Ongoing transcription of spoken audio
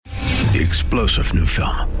The explosive new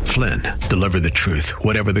film, Flynn, deliver the truth,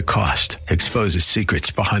 whatever the cost, exposes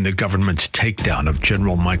secrets behind the government's takedown of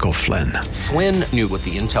General Michael Flynn. Flynn knew what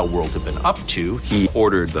the intel world had been up to. He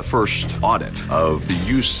ordered the first audit of the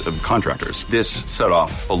use of contractors. This set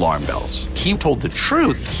off alarm bells. He told the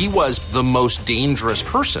truth. He was the most dangerous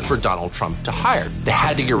person for Donald Trump to hire. They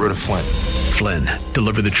had to get rid of Flynn. Flynn,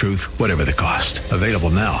 deliver the truth, whatever the cost. Available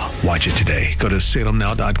now. Watch it today. Go to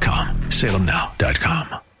salemnow.com.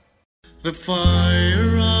 salemnow.com. The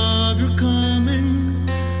fire of your coming,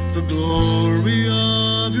 the glory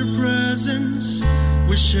of your presence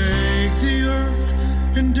will shake the earth,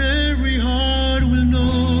 and every heart will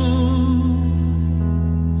know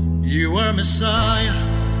you are Messiah,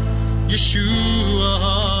 Yeshua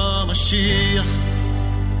HaMashiach,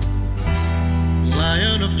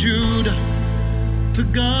 Lion of Judah, the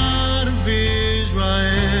God of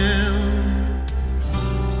Israel.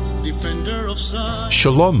 Defender of Zion.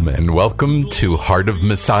 Shalom and welcome to Heart of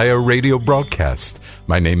Messiah radio broadcast.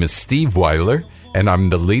 My name is Steve Weiler and I'm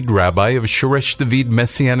the lead rabbi of Shoresh David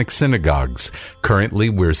Messianic Synagogues. Currently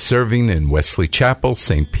we're serving in Wesley Chapel,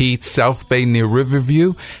 St. Pete, South Bay near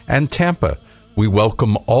Riverview, and Tampa. We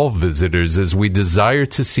welcome all visitors as we desire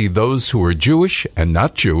to see those who are Jewish and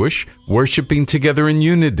not Jewish worshiping together in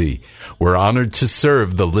unity. We're honored to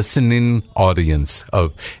serve the listening audience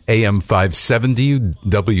of AM 570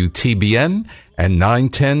 WTBN and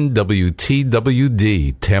 910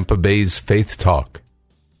 WTWD, Tampa Bay's Faith Talk.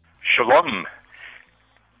 Shalom.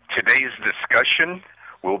 Today's discussion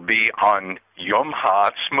will be on Yom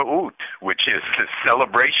HaAtzmaut, which is the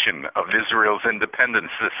celebration of Israel's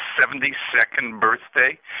independence, the 72nd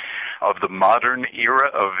birthday of the modern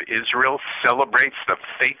era of Israel, celebrates the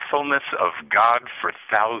faithfulness of God for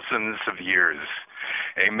thousands of years.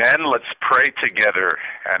 Amen. Let's pray together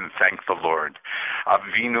and thank the Lord.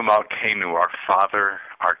 Avinu Malkeinu, our Father,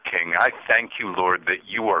 our King, I thank you, Lord, that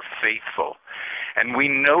you are faithful. And we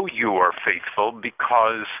know you are faithful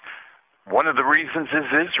because one of the reasons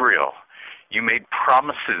is Israel. You made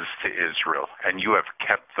promises to Israel, and you have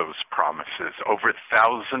kept those promises over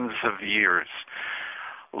thousands of years.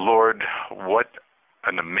 Lord, what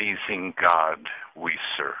an amazing God we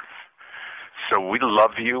serve. So we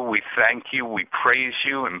love you, we thank you, we praise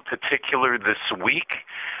you, in particular this week.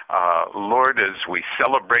 Lord, as we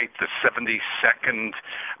celebrate the 72nd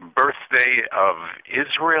birthday of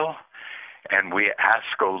Israel, and we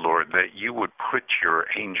ask, O Lord, that you would put your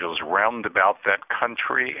angels round about that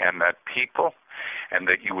country and that people, and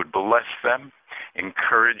that you would bless them,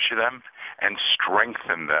 encourage them, and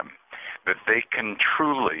strengthen them, that they can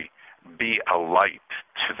truly be a light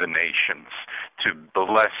to the nations, to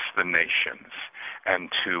bless the nations,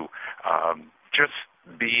 and to just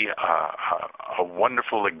be a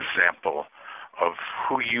wonderful example of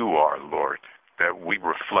who you are, Lord, that we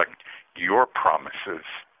reflect your promises.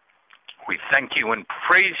 We thank you and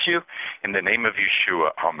praise you in the name of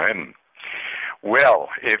Yeshua. Amen.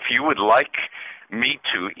 Well, if you would like me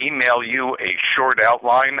to email you a short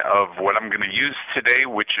outline of what I'm going to use today,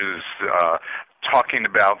 which is talking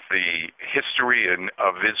about the history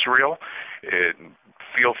of Israel,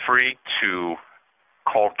 feel free to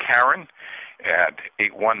call Karen at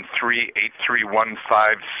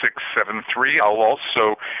 813-831-5673. I'll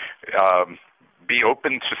also be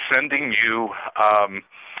open to sending you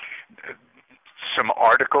some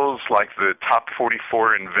articles like the top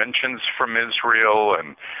 44 inventions from Israel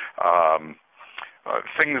and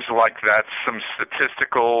things like that, some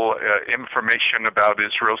statistical information about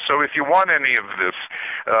Israel. So if you want any of this,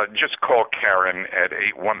 just call Karen at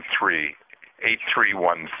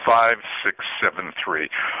 813-831-5673.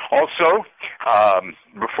 Also,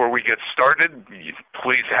 before we get started,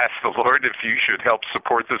 please ask the Lord if you should help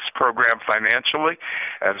support this program financially.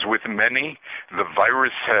 As with many, the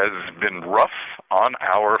virus has been rough on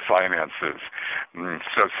our finances.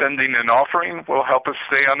 So sending an offering will help us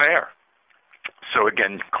stay on air. So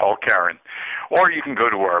again, call Karen. Or you can go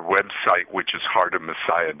to our website, which is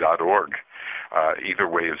heartofmessiah.org. Either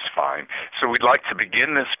way is fine. So we'd like to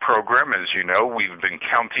begin this program. As you know, we've been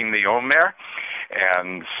counting the Omer,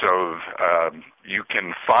 and so you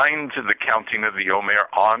can find the counting of the Omer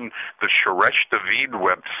on the Shoresh David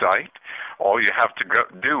website. All you have to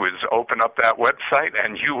do is open up that website,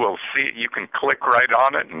 and you will see it. You can click right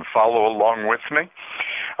on it and follow along with me.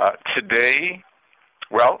 Today,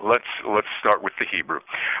 Well, let's start with the Hebrew.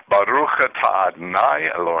 Baruch atah Adonai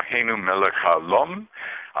Eloheinu melech haolam,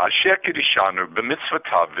 asher kiddushanu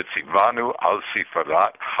b'mitzvotav v'tzivanu al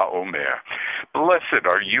sifarat haomer. Blessed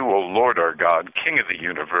are you, O Lord our God, King of the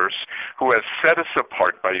universe, who has set us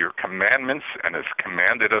apart by your commandments and has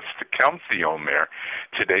commanded us to count the Omer.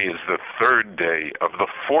 Today is the third day of the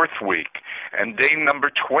fourth week, and day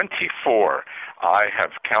number 24. I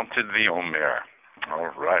have counted the Omer.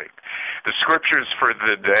 All right. The scriptures for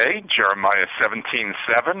the day, Jeremiah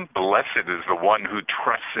 17:7, blessed is the one who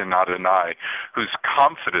trusts in Adonai, whose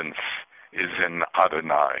confidence is in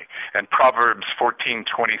Adonai. And Proverbs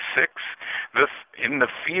 14:26, in the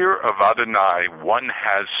fear of Adonai, one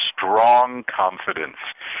has strong confidence.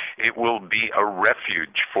 It will be a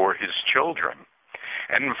refuge for his children.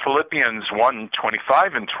 And in Philippians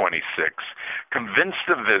 1:25 and 26, convinced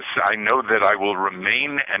of this, I know that I will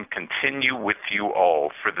remain and continue with you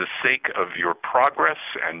all for the sake of your progress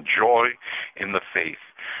and joy in the faith,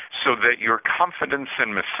 so that your confidence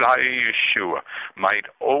in Messiah Yeshua might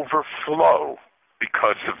overflow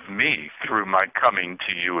because of me through my coming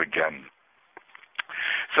to you again.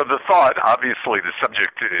 So the thought, obviously the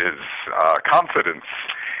subject is confidence.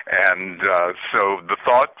 And so the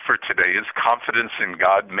thought for today is confidence in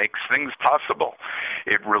God makes things possible.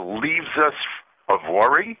 It relieves us of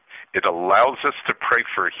worry. It allows us to pray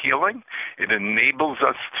for healing. It enables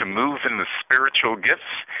us to move in the spiritual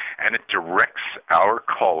gifts, and it directs our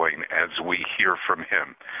calling as we hear from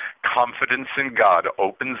Him. Confidence in God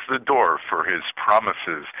opens the door for His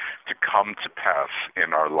promises to come to pass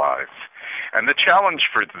in our lives. And the challenge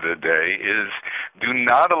for the day is, do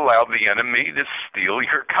not allow the enemy to steal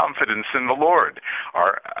your confidence in the Lord.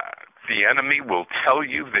 The enemy will tell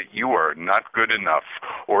you that you are not good enough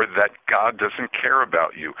or that God doesn't care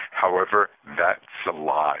about you. However, that's a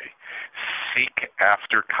lie. Seek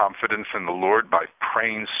after confidence in the Lord by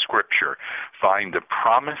praying Scripture. Find a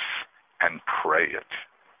promise and pray it.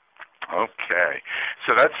 Okay,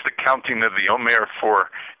 so that's the counting of the Omer for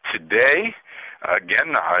today.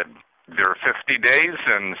 Again, there are 50 days,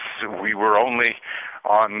 and we were only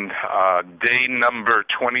on day number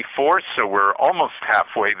 24, so we're almost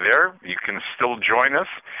halfway there. You can still join us,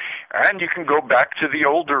 and you can go back to the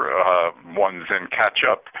older ones and catch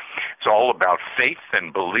up. It's all about faith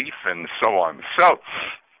and belief and so on. So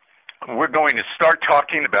we're going to start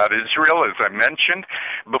talking about Israel, as I mentioned.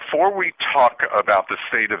 Before we talk about the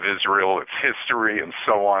state of Israel, its history, and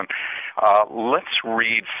so on, let's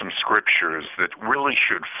read some scriptures that really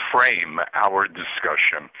should frame our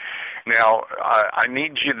discussion. Now, I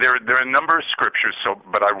need you, there are a number of scriptures,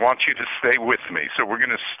 but I want you to stay with me. So we're going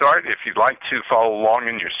to start, if you'd like to follow along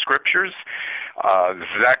in your scriptures,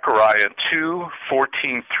 Zechariah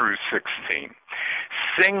 2:14 through 16.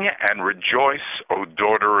 Sing and rejoice, O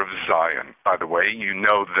daughter of Zion. By the way, you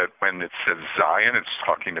know that when it says Zion, it's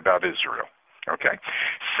talking about Israel. Okay?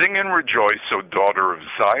 Sing and rejoice, O daughter of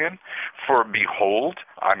Zion, for behold,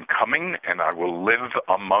 I'm coming and I will live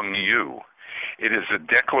among you. It is a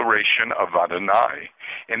declaration of Adonai.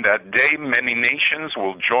 In that day, many nations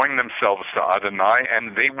will join themselves to Adonai,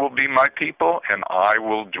 and they will be my people, and I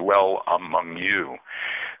will dwell among you.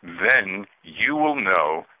 Then you will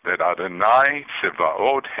know that Adonai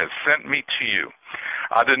Tsevaot has sent me to you.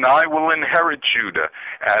 Adonai will inherit Judah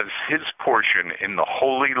as his portion in the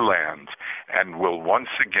Holy Land, and will once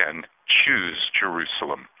again choose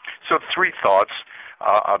Jerusalem. So 3 thoughts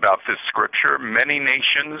about this scripture. Many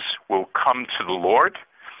nations will come to the Lord.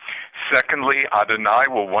 Secondly, Adonai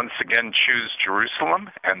will once again choose Jerusalem.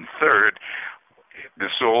 And third,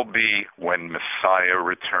 this will be when Messiah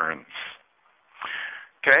returns.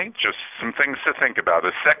 Okay, just some things to think about.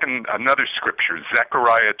 Another scripture,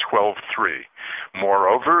 Zechariah 12:3.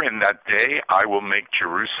 Moreover, in that day I will make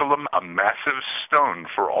Jerusalem a massive stone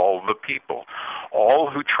for all the people.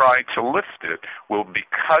 All who try to lift it will be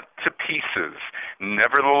cut to pieces.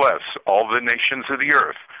 Nevertheless, all the nations of the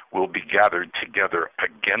earth will be gathered together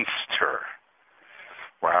against her.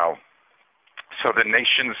 Wow. So the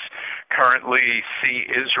nations currently see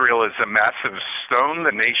Israel as a massive stone.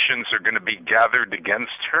 The nations are going to be gathered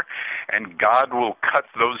against her, and God will cut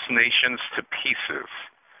those nations to pieces.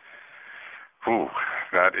 Ooh,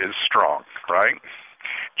 that is strong, right?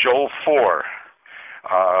 Joel 4,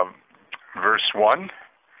 verse 1.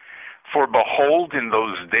 For behold, in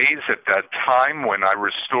those days at that time when I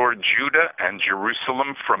restore Judah and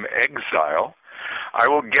Jerusalem from exile, I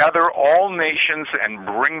will gather all nations and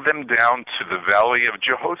bring them down to the valley of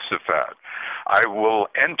Jehoshaphat. I will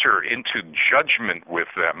enter into judgment with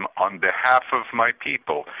them on behalf of my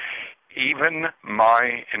people, even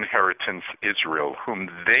my inheritance Israel, whom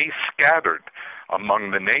they scattered among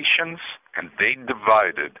the nations and they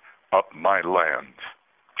divided up my land.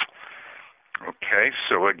 Okay,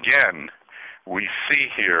 so again, we see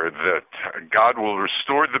here that God will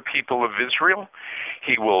restore the people of Israel.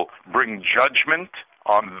 He will bring judgment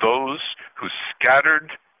on those who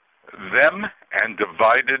scattered them and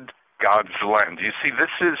divided God's land. You see,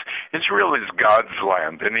 Israel is God's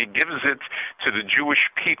land, and he gives it to the Jewish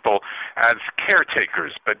people as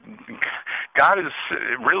caretakers, but God is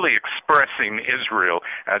really expressing Israel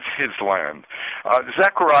as his land.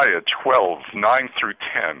 Zechariah 12:9 through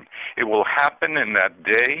 10. It will happen in that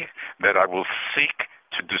day that I will seek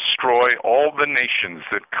to destroy all the nations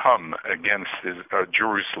that come against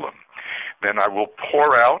Jerusalem. Then I will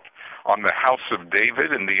pour out on the house of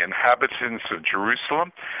David and the inhabitants of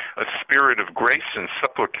Jerusalem a spirit of grace and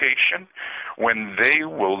supplication, when they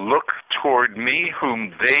will look toward me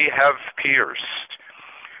whom they have pierced.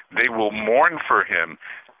 They will mourn for him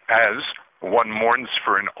as one mourns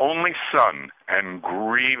for an only son, and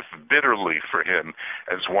grieve bitterly for him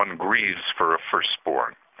as one grieves for a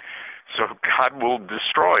firstborn. So God will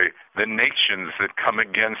destroy the nations that come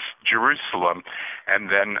against Jerusalem. And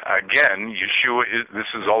then again, this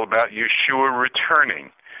is all about Yeshua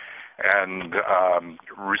returning and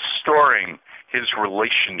restoring his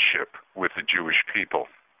relationship with the Jewish people.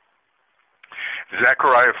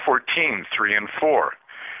 Zechariah 14:3 and 4.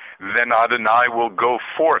 Then Adonai will go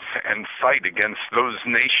forth and fight against those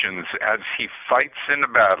nations as he fights in a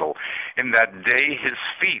battle. In that day his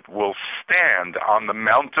feet will stand on the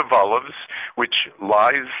Mount of Olives, which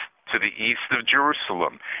lies to the east of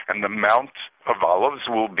Jerusalem. And the Mount of Olives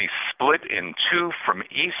will be split in two from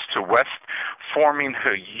east to west, forming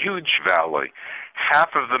a huge valley.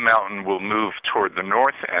 Half of the mountain will move toward the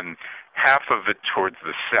north and half of it towards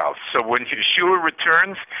the south. So when Yeshua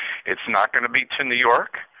returns, it's not going to be to New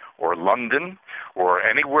York or London, or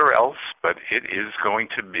anywhere else, but it is going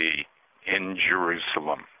to be in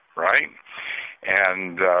Jerusalem, right?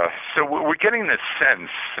 And so we're getting a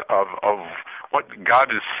sense of what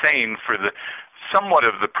God is saying for somewhat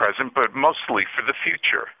of the present, but mostly for the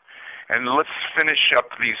future. And let's finish up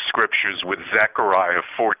these scriptures with Zechariah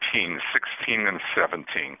 14:16 and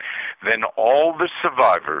 17. Then all the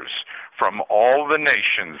survivors from all the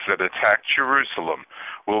nations that attacked Jerusalem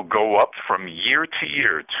will go up from year to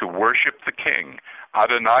year to worship the King,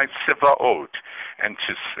 Adonai Tsevaot, and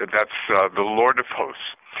that's the Lord of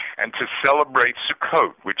hosts, and to celebrate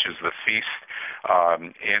Sukkot, which is the feast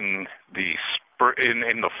in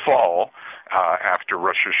the fall after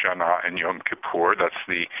Rosh Hashanah and Yom Kippur. That's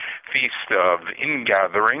the feast of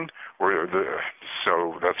ingathering,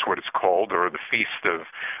 so that's what it's called, or the feast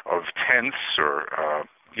of tents, or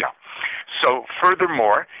So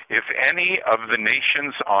furthermore, if any of the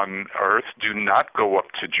nations on earth do not go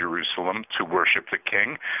up to Jerusalem to worship the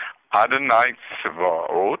King, Adonai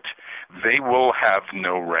Tsevaot, they will have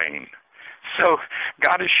no rain. So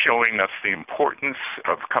God is showing us the importance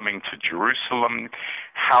of coming to Jerusalem,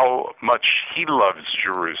 how much he loves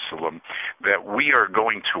Jerusalem, that we are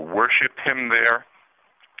going to worship him there.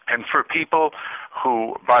 And for people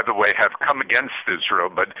who, by the way, have come against Israel,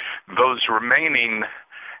 but those remaining,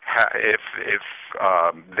 if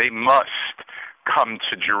they must come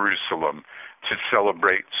to Jerusalem to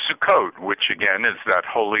celebrate Sukkot, which again is that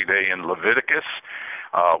holy day in Leviticus,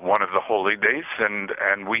 one of the holy days,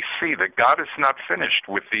 and we see that God is not finished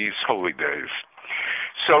with these holy days.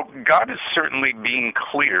 So God is certainly being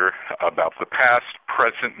clear about the past,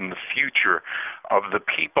 present, and the future of the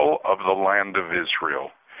people of the land of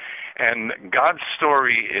Israel. And God's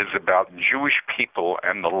story is about Jewish people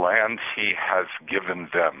and the land he has given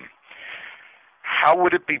them. How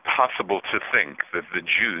would it be possible to think that the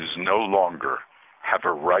Jews no longer have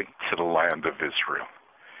a right to the land of Israel?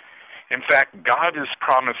 In fact, God has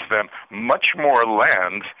promised them much more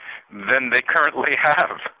land than they currently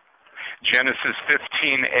have. Genesis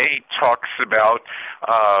 15:8 talks about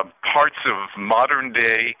parts of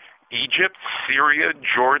modern-day Egypt, Syria,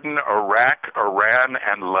 Jordan, Iraq, Iran,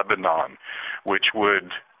 and Lebanon, which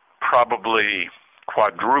would probably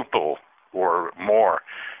quadruple or more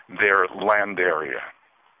their land area.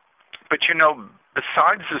 But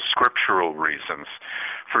besides the scriptural reasons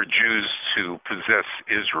for Jews to possess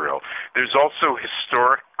Israel, there's also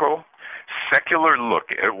historical, secular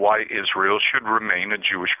look at why Israel should remain a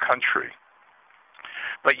Jewish country.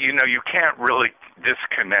 But you can't really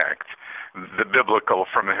disconnect the biblical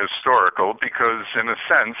from the historical, because in a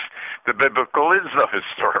sense, the biblical is the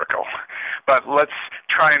historical. But let's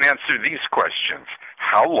try and answer these questions.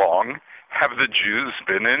 How long have the Jews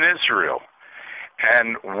been in Israel?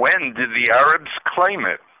 And when did the Arabs claim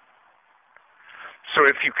it? So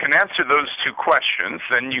if you can answer those two questions,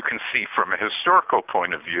 then you can see from a historical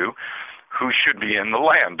point of view who should be in the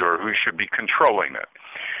land or who should be controlling it.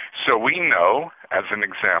 So we know, as an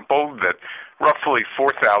example, that roughly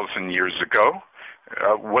 4,000 years ago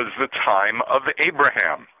was the time of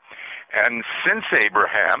Abraham. And since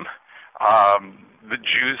Abraham, the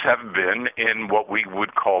Jews have been in what we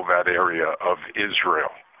would call that area of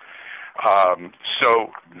Israel.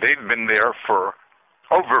 So they've been there for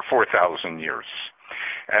over 4,000 years.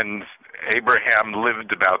 And Abraham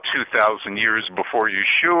lived about 2,000 years before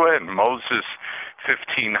Yeshua, and Moses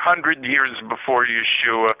 1,500 years before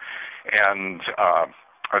Yeshua, and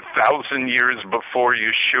 1,000 years before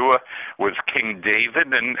Yeshua was King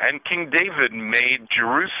David, and King David made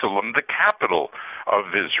Jerusalem the capital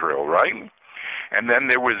of Israel, right? And then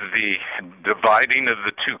there was the dividing of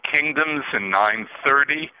the two kingdoms in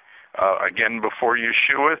 930, again before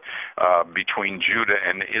Yeshua, between Judah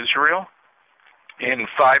and Israel. In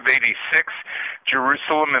 586,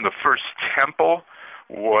 Jerusalem and the first temple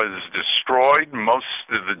was destroyed. Most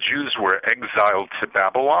of the Jews were exiled to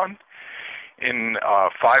Babylon. In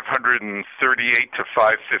 538 to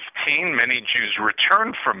 515, many Jews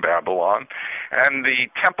returned from Babylon, and the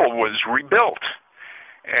temple was rebuilt.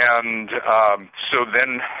 And so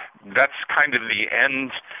then that's kind of the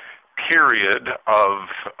end period of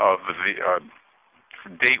the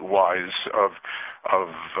date-wise of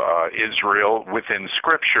Israel within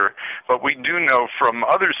Scripture. But we do know from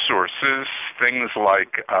other sources things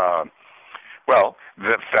like,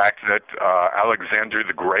 the fact that Alexander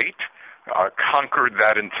the Great conquered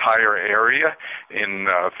that entire area in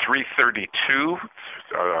 332,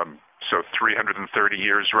 so 330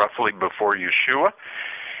 years roughly before Yeshua.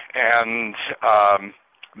 And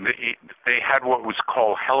they had what was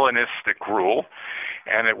called Hellenistic rule,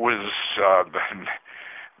 and it was,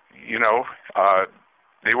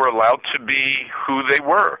 they were allowed to be who they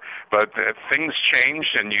were. But things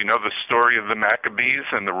changed, and you know the story of the Maccabees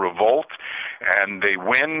and the revolt, and they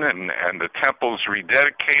win, and the temple's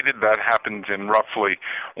rededicated. That happened in roughly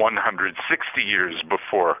 160 years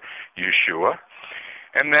before Yeshua.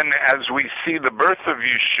 And then as we see the birth of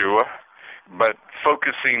Yeshua, but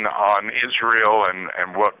focusing on Israel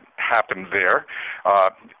and what happened there,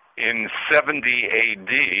 in 70 AD,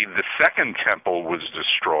 the second temple was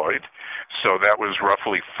destroyed, so that was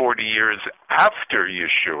roughly 40 years after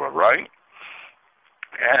Yeshua, right?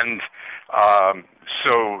 And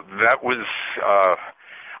so that was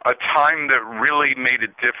a time that really made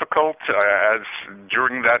it difficult, as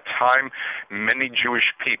during that time, many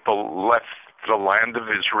Jewish people left the land of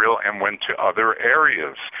Israel and went to other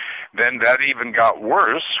areas. Then that even got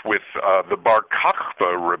worse with the Bar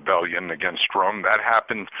Kokhba rebellion against Rome. That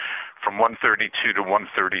happened from 132 to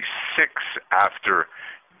 136 after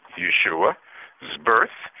Yeshua's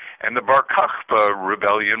birth. And the Bar Kokhba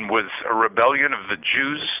rebellion was a rebellion of the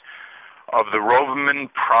Jews of the Roman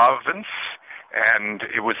province, and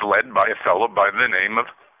it was led by a fellow by the name of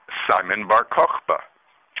Simon Bar Kokhba.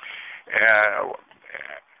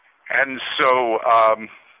 And so,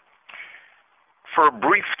 for a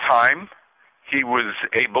brief time, he was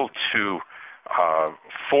able to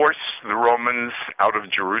force the Romans out of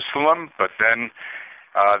Jerusalem, but then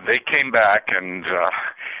they came back, and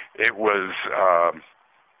it was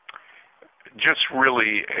just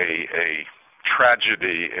really a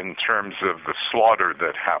tragedy in terms of the slaughter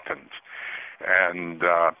that happened. And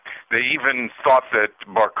they even thought that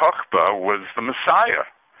Bar Kokhba was the Messiah,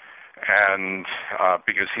 and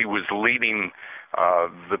because he was leading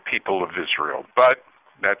the people of Israel. But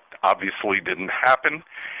that obviously didn't happen.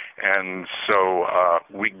 And so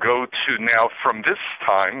we go to now from this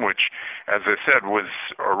time, which, as I said, was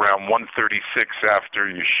around 136 after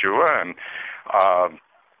Yeshua, and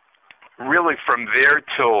really from there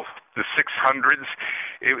till the 600s,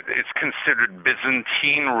 it's considered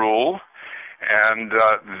Byzantine rule. And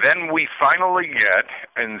then we finally get,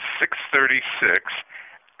 in 636,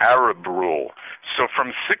 Arab rule. So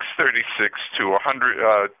from 636 to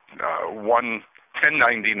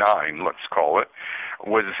 1099, let's call it,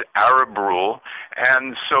 was Arab rule.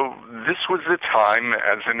 And so this was the time,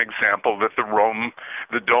 as an example, that the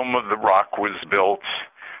Dome of the Rock was built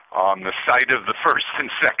on the site of the first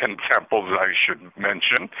and second temples, I should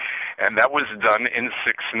mention, and that was done in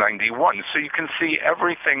 691. So you can see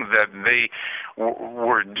everything that they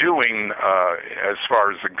were doing as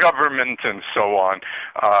far as the government and so on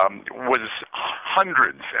was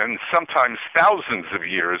hundreds and sometimes thousands of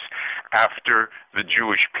years after the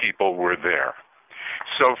Jewish people were there.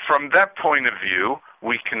 So from that point of view,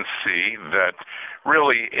 we can see that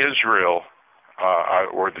really Israel,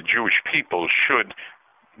 or the Jewish people, should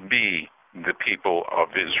be the people of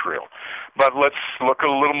Israel. But let's look at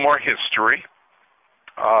a little more history.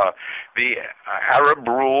 The Arab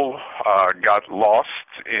rule got lost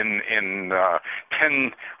in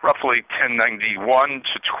roughly 1091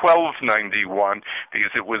 to 1291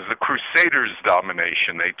 because it was the Crusaders'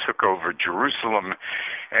 domination. They took over Jerusalem,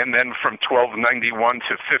 and then from 1291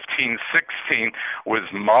 to 1516 was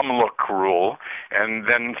Mamluk rule, and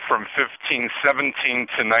then from 1517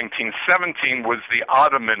 to 1917 was the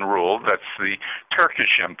Ottoman rule. That's the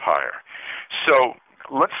Turkish Empire. So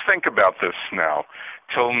let's think about this now.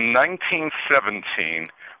 Till 1917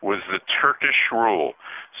 was the Turkish rule.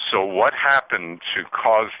 So what happened to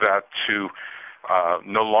cause that to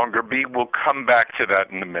no longer be? We'll come back to that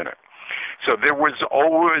in a minute. So there was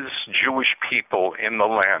always Jewish people in the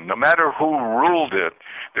land. No matter who ruled it,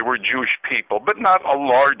 there were Jewish people, but not a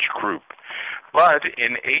large group. But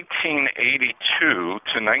in 1882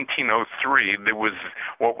 to 1903, there was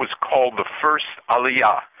what was called the first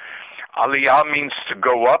Aliyah. Aliyah means to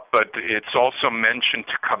go up, but it's also mentioned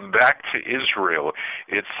to come back to Israel.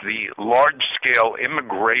 It's the large-scale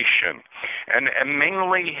immigration, and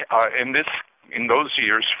mainly in those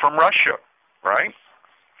years from Russia, right?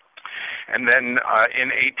 And then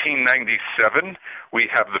in 1897, we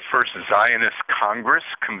have the first Zionist Congress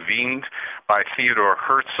convened by Theodor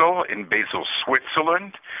Herzl in Basel,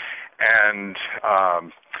 Switzerland, and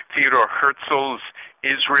Theodor Herzl's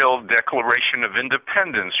Israel Declaration of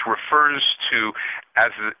Independence refers to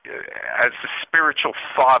as the spiritual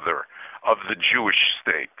father of the Jewish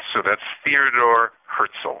state. So that's Theodor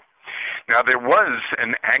Herzl. Now, there was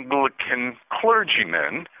an Anglican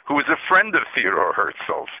clergyman who was a friend of Theodor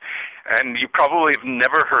Herzl's, and you probably have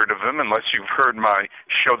never heard of him unless you've heard my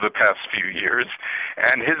show the past few years,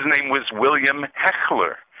 and his name was William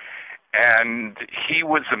Hechler, and he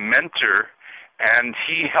was a mentor, and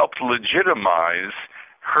he helped legitimize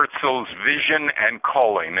Herzl's vision and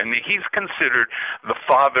calling, and he's considered the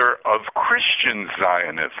father of Christian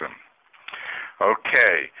Zionism.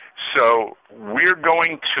 Okay, so we're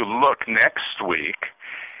going to look next week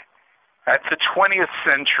at the 20th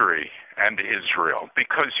century and Israel,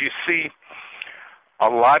 because you see, a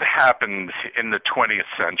lot happened in the 20th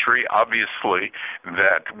century. Obviously,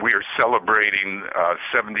 that we're celebrating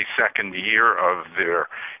 72nd year of their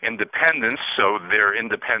independence. So their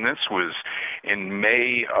independence was in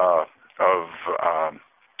May of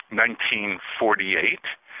 1948.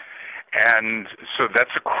 And so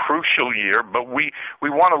that's a crucial year, but we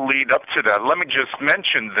want to lead up to that. Let me just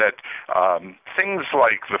mention that things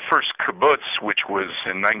like the first kibbutz, which was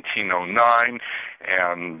in 1909,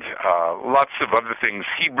 and lots of other things.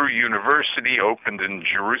 Hebrew University opened in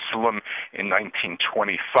Jerusalem in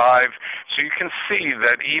 1925. So you can see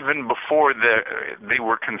that even before they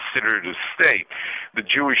were considered a state, the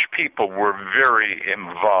Jewish people were very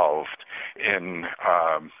involved in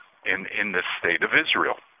the state of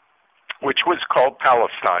Israel, which was called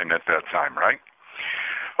Palestine at that time, right?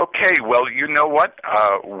 Okay, well, you know what?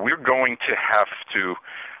 We're going to have to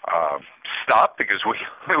stop because we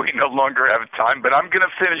no longer have time, but I'm going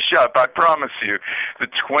to finish up, I promise you, the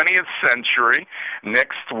 20th century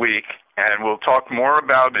next week, and we'll talk more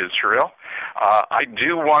about Israel. I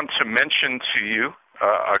do want to mention to you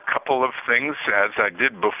a couple of things, as I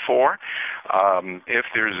did before. If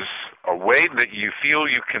there's a way that you feel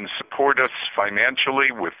you can support us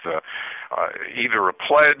financially with either a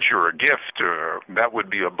pledge or a gift, that would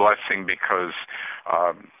be a blessing, because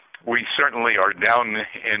we certainly are down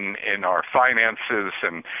in our finances,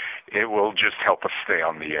 and it will just help us stay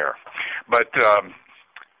on the air. But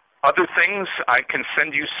other things, I can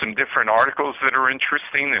send you some different articles that are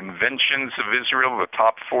interesting. Inventions of Israel, the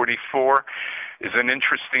top 44, is an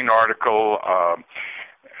interesting article.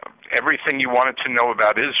 Everything you wanted to know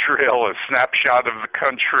about Israel, a snapshot of the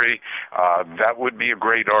country, that would be a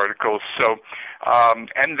great article. So,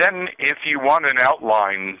 and then if you want an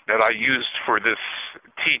outline that I used for this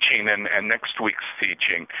teaching and next week's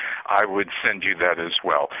teaching, I would send you that as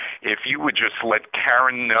well. If you would just let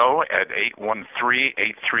Karen know at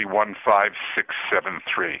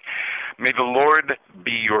 813-831-5673. May the Lord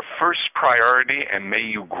be your first priority, and may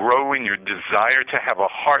you grow in your desire to have a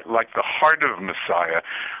heart like the heart of Messiah.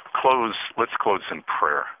 Let's close in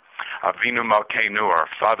prayer. Avinu Malkeinu, our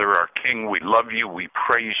Father, our King, we love you, we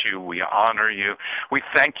praise you, we honor you. We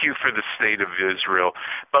thank you for the state of Israel,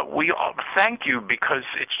 but we thank you because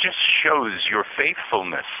it just shows your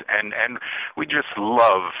faithfulness, and we just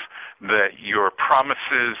love that your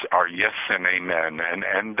promises are yes and amen,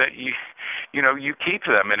 and that you keep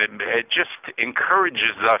them, and it just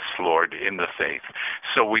encourages us, Lord, in the faith.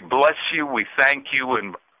 So we bless you, we thank you,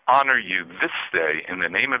 and honor you this day in the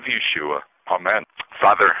name of Yeshua. Amen.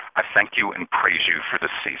 Father, I thank you and praise you for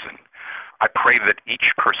this season. I pray that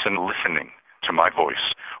each person listening to to my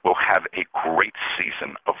voice will have a great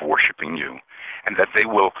season of worshiping you, and that they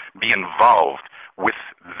will be involved with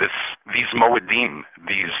these Moedim,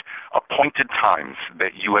 these appointed times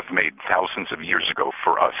that you have made thousands of years ago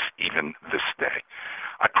for us, even this day.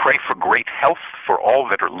 I pray for great health for all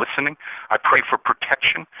that are listening. I pray for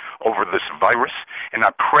protection over this virus, and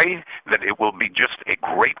I pray that it will be just a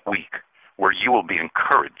great week where you will be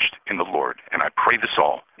encouraged in the Lord. And I pray this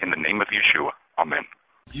all in the name of Yeshua. Amen.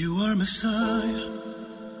 You are Messiah,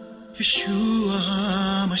 Yeshua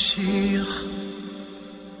HaMashiach,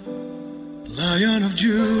 Lion of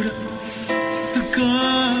Judah, the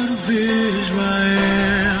God of Israel.